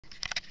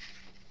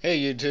Hey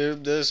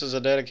YouTube, this is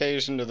a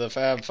dedication to the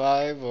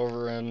Fab5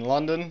 over in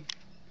London.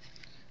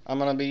 I'm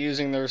going to be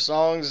using their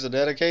songs to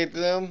dedicate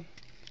them,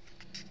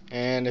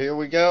 and here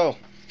we go.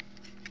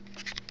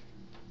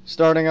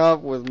 Starting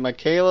off with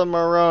Michaela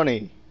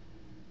Maroney.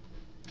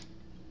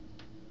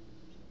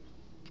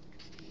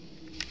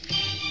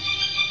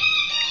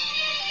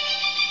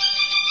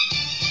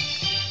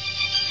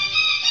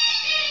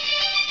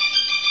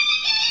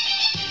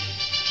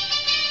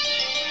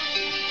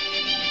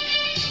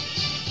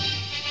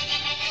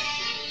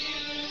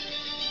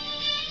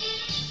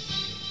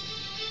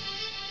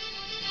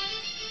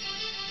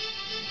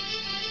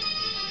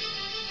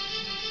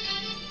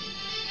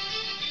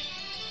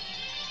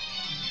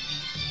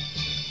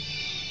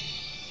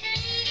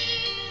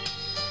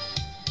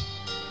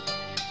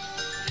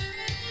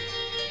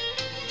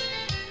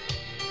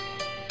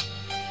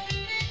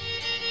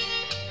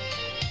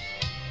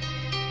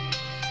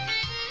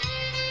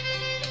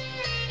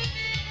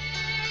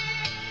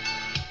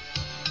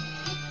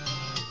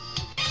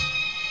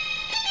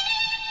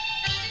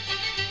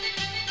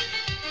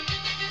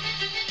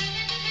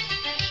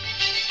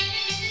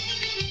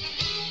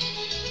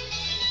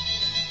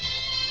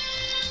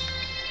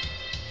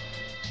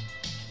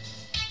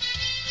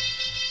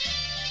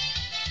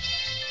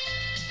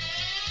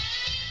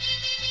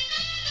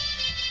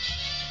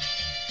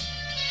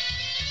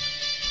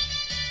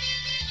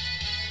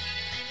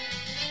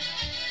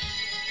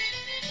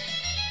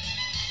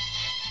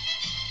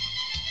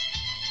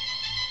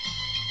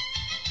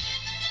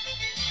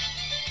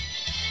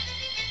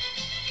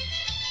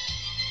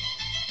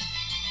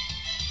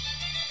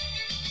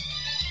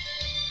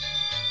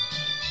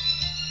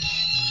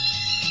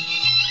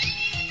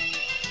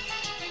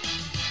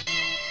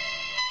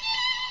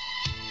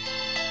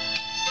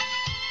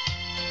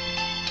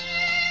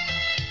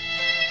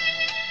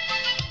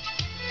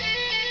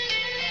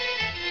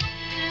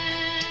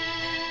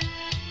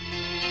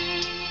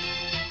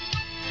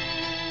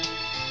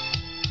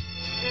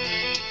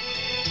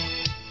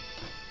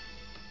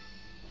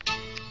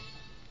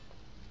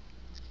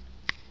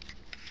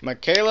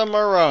 Michaela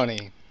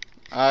Maroney.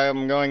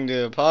 I'm going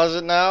to pause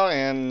it now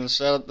and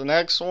set up the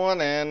next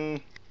one,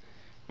 and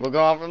we'll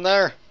go on from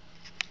there.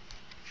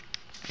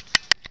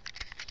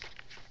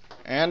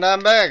 And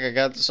I'm back. I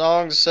got the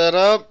songs set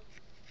up.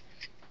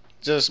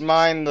 Just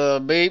mind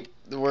the beep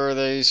where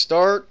they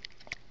start.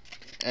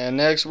 And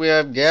next we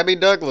have Gabby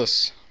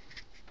Douglas.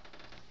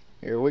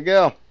 Here we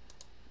go.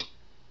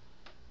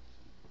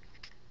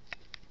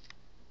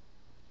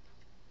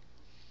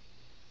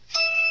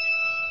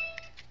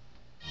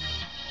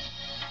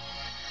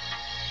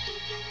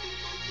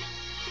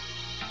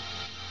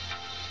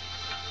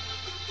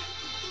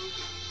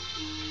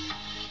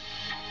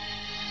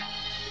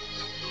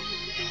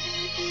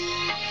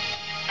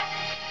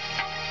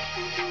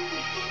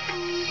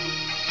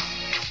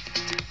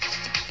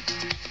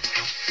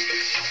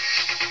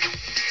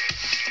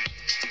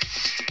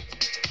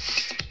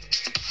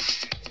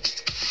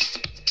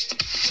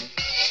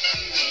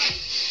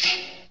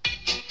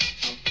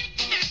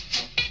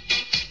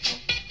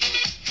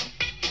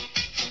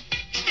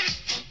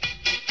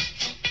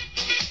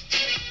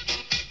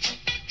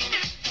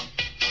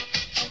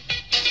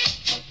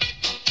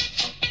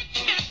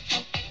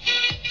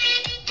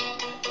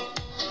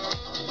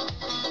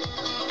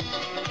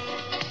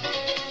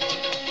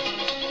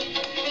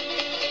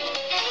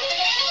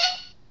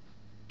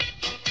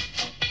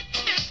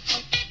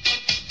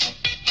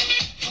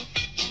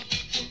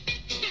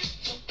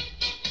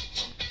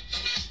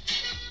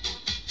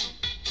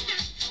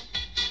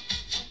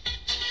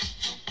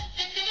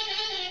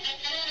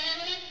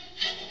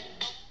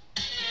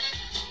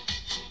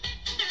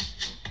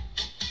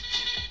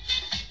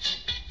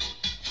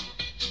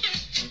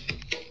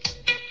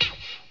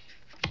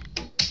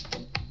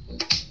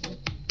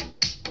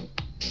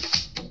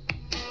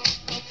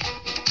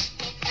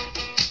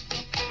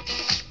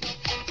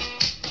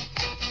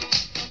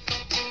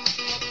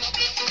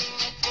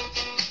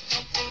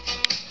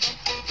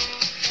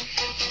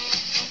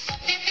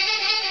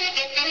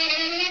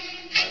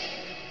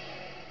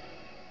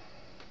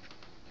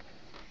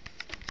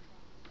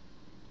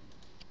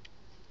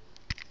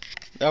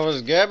 That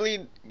was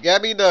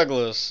Gabby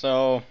Douglas.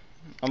 So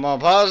I'm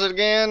gonna pause it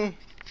again,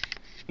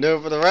 do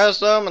it for the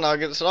rest of them, and I'll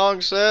get the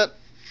song set,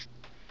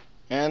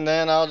 and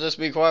then I'll just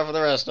be quiet for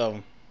the rest of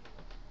them.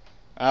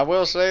 I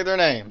will say their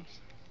names.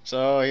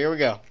 So here we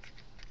go.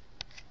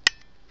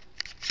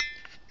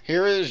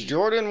 Here is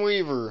Jordan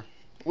Weaver.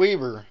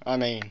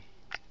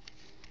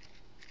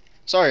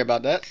 Sorry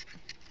about that.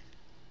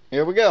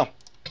 Here we go.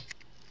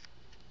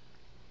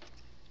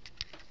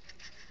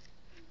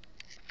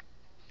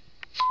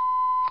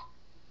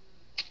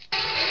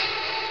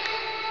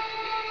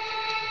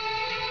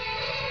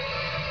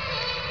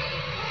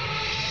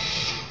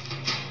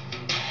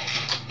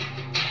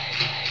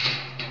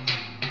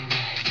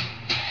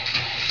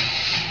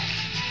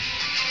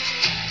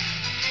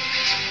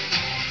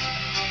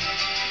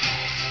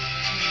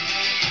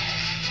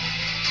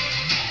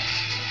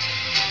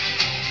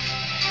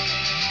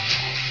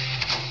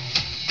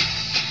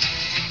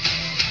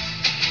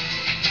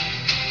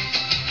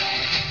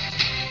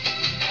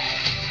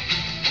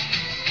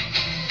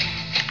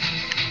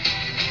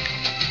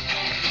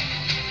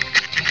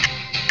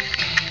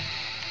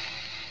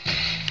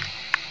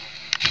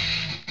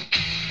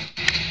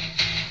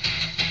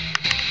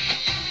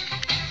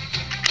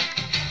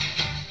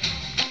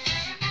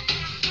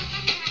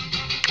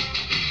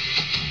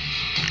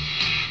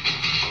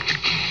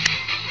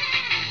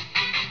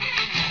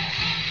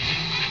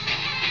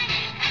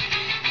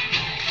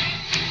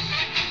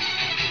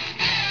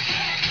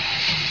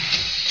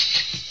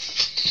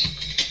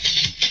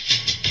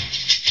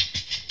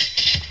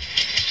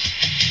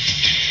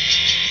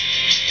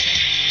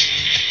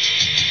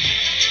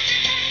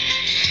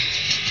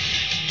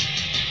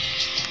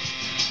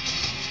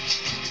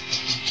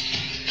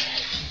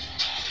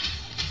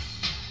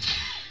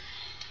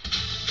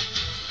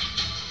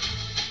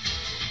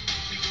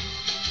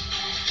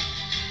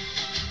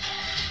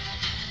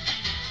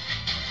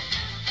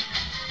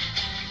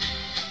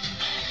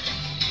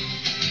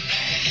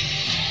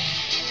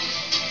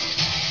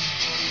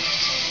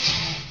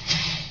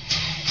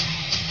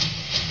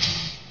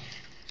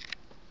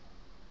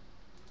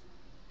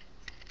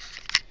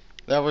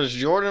 That was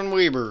Jordan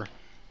Weber.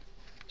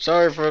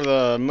 Sorry for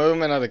the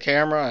movement of the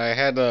camera. I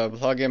had to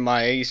plug in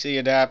my AC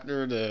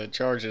adapter to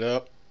charge it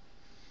up.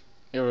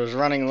 It was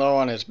running low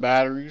on its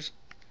batteries.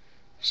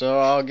 So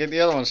I'll get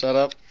the other one set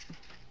up.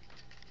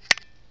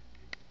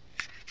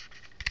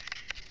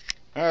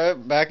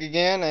 Alright, back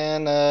again,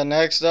 and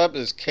next up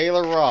is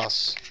Kayla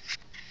Ross.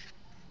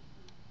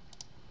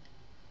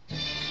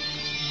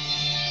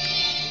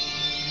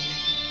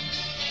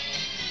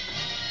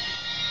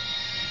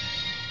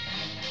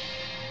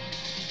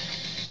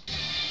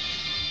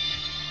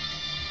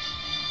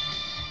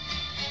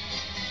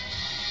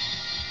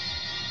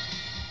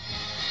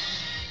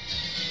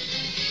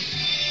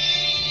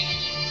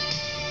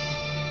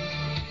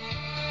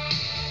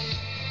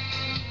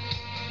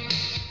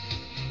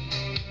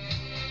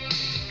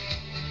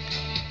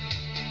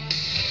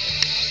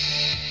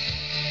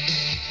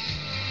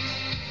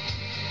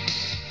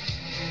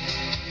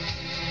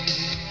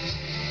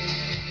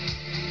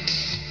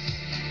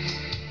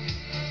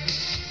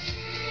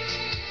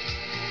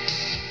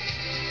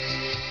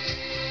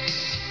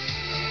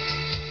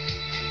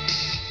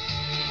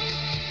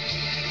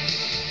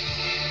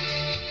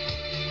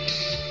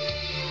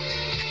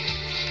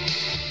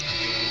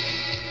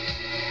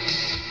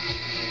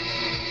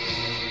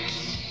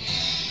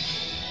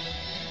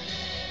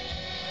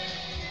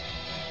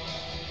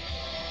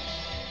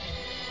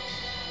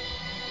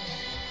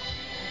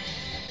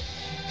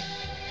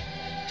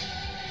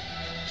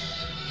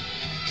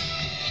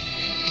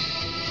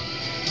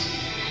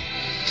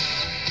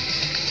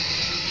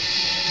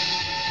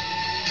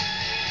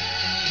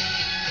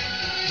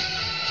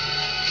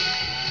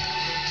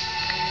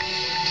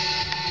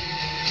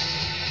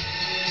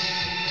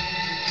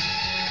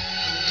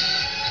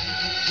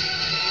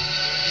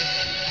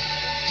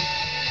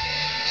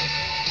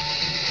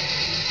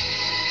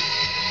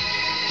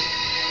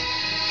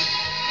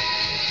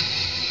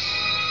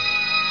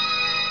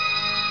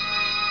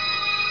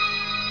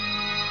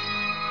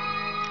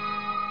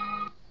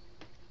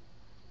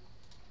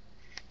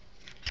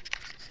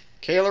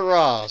 Kayla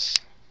Ross.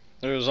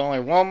 There's only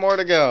one more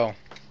to go,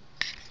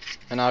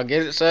 and I'll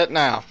get it set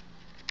now.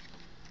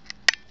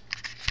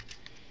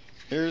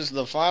 Here's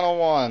the final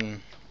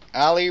one,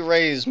 Ali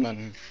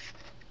Raisman.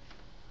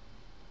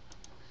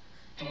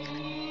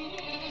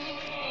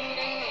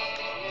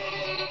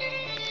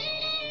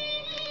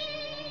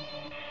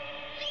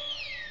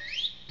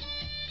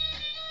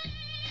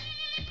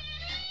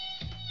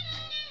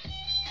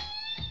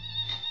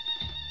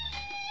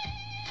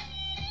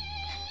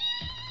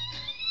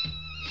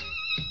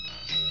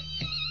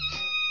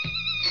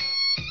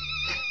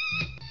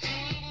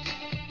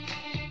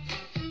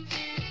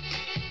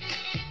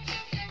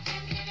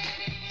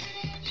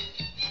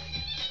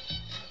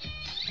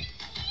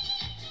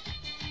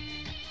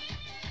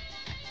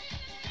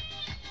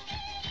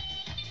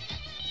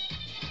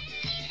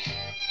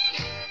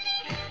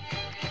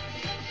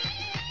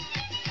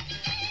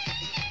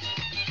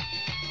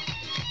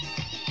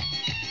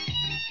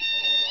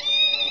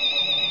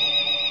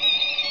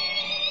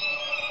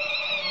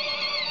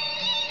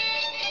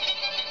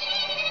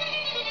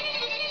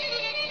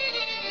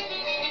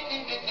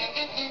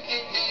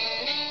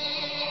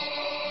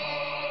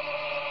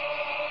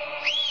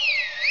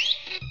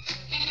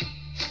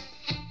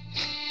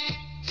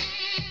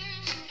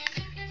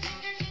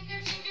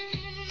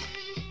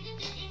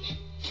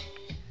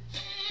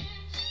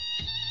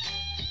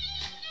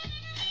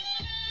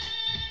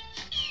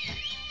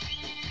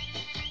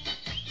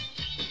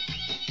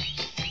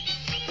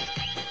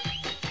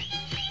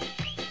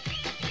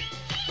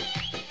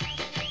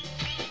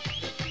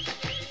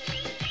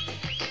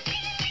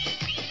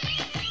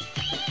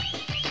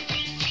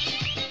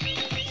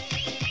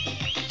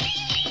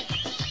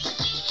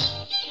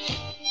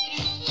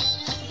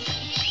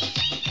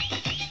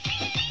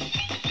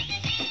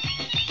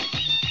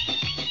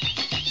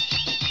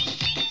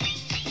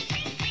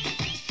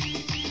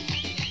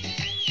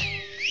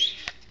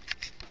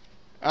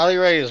 Ali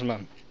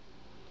Raisman.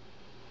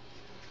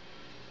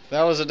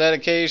 That was a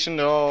dedication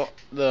to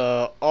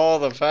all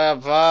the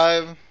Fab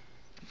 5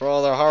 for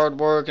all their hard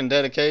work and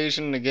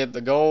dedication to get the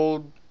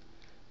gold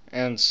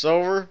and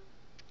silver.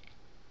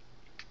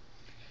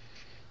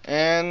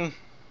 And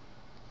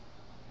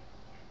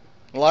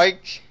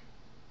like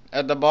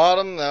at the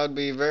bottom, that would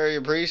be very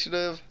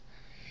appreciative.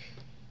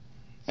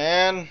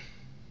 And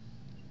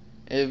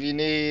if you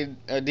need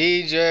a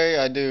DJ,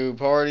 I do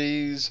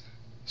parties,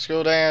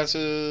 school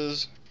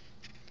dances.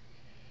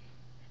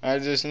 I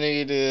just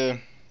need to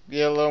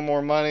get a little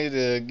more money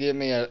to get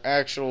me an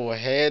actual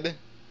head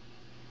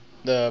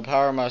to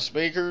power my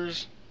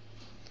speakers.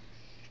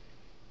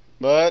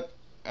 But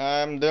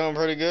I'm doing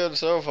pretty good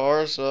so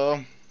far,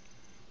 so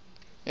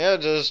yeah,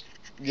 just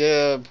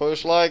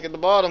push like at the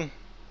bottom.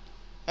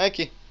 Thank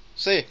you.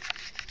 See you.